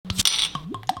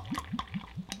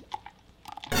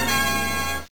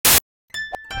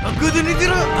이거든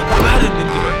얘들아. 말은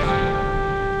얘들아.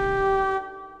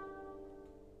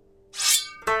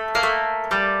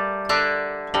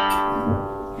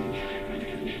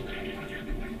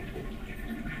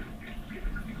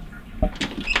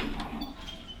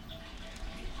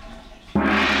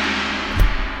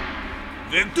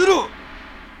 벤투로.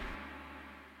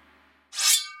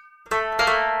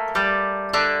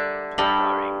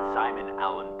 Starring Simon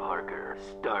Allen Parker,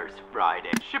 stars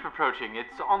Friday. Ship approaching.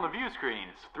 It's on the view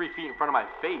screens, 3 feet in front of my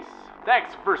face.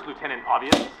 Thanks, First Lieutenant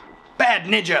Obvious. Bad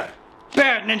ninja!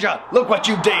 Bad ninja! Look what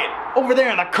you did! Over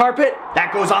there on the carpet?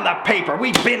 That goes on the paper.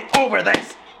 We've been over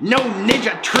this! No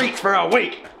ninja treats for a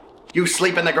week! You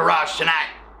sleep in the garage tonight!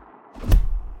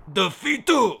 The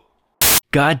Fito.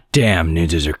 God damn,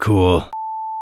 ninjas are cool.